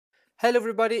Hello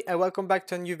everybody and welcome back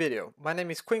to a new video. My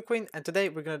name is Quinn and today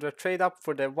we're going to do a trade up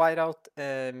for the Whiteout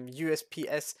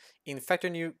USPS in factory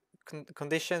new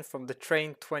condition from the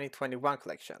Train 2021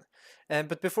 collection.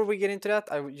 But before we get into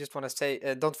that, I just want to say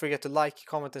don't forget to like,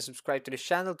 comment and subscribe to the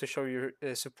channel to show your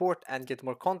support and get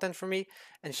more content from me,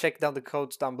 and check down the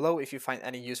codes down below if you find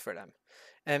any use for them.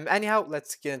 Anyhow,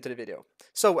 let's get into the video.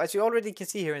 So as you already can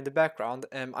see here in the background,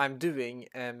 I'm doing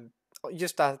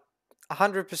just a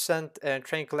 100%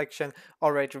 train collection,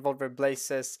 all-rate revolver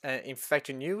blazes in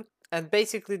factory new. And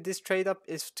basically this trade up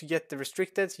is to get the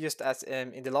restricted, just as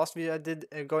in the last video I did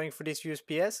going for this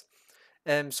USPS.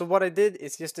 So what I did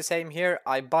is just the same here.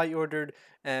 I buy ordered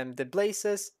the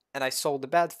blazes and I sold the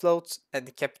bad floats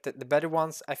and kept the better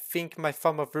ones. I think my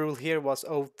thumb of rule here was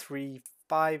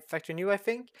 035 factory new, I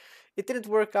think. It didn't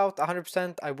work out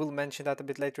 100%. I will mention that a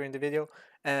bit later in the video.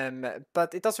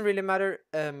 But it doesn't really matter.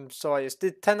 So I just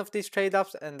did 10 of these trade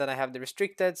ups and then I have the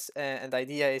restricteds, and the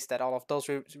idea is that all of those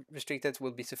restricteds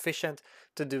will be sufficient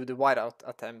to do the whiteout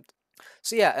attempt.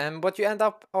 So yeah, what you end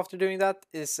up after doing that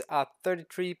is a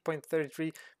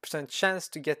 33.33% chance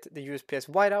to get the USPS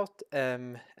whiteout.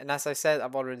 And as I said,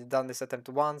 I've already done this attempt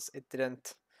once. It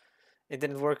didn't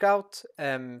work out.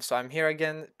 So I'm here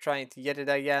again trying to get it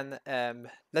again.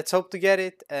 Let's hope to get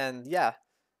it, and yeah,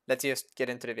 let's just get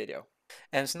into the video.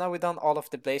 And so now we've done all of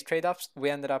the blaze trade-ups. We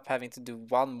ended up having to do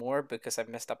one more because I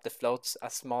messed up the floats a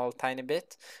small tiny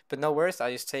bit. But no worries,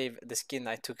 I just save the skin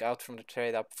I took out from the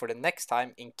trade-up for the next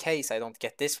time in case I don't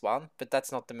get this one. But that's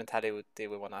not the mentality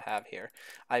we want to have here,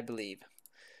 I believe.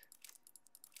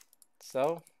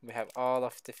 So we have all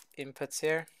of the inputs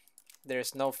here.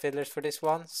 There's no fillers for this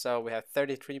one, so we have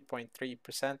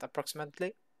 33.3%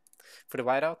 approximately for the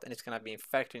whiteout, and it's gonna be in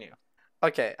factory new.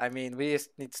 Okay, I mean, we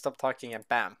just need to stop talking and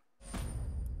bam.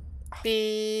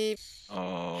 Beep.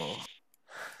 Oh,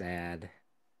 Sad.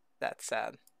 That's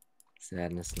sad.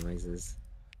 Sadness noises.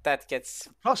 That gets...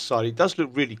 plus side, it does look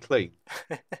really clean.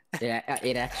 Yeah,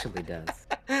 it actually does.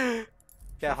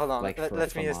 Yeah, hold on. Like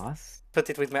Let me just put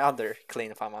it with my other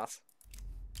clean FAMAS.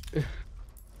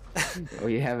 Oh,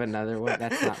 you have another one?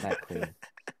 That's not that clean.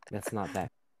 That's not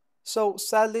that. So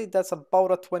sadly, that's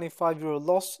about a 25 euro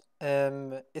loss.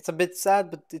 It's a bit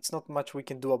sad, but it's not much we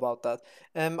can do about that.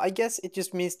 I guess it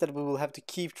just means that we will have to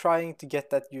keep trying to get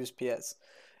that USPS.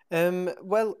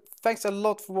 Well, thanks a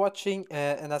lot for watching,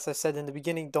 and as I said in the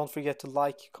beginning, don't forget to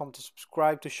like, comment, and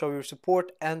subscribe to show your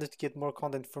support and to get more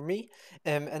content from me.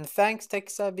 And thanks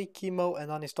TechSavvy, Chemo, and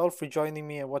Uninstall for joining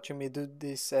me and watching me do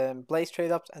this blaze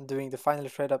trade ups and doing the final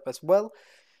trade up as well.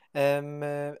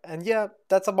 And yeah,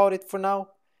 that's about it for now.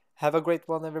 Have a great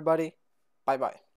one, everybody. Bye bye.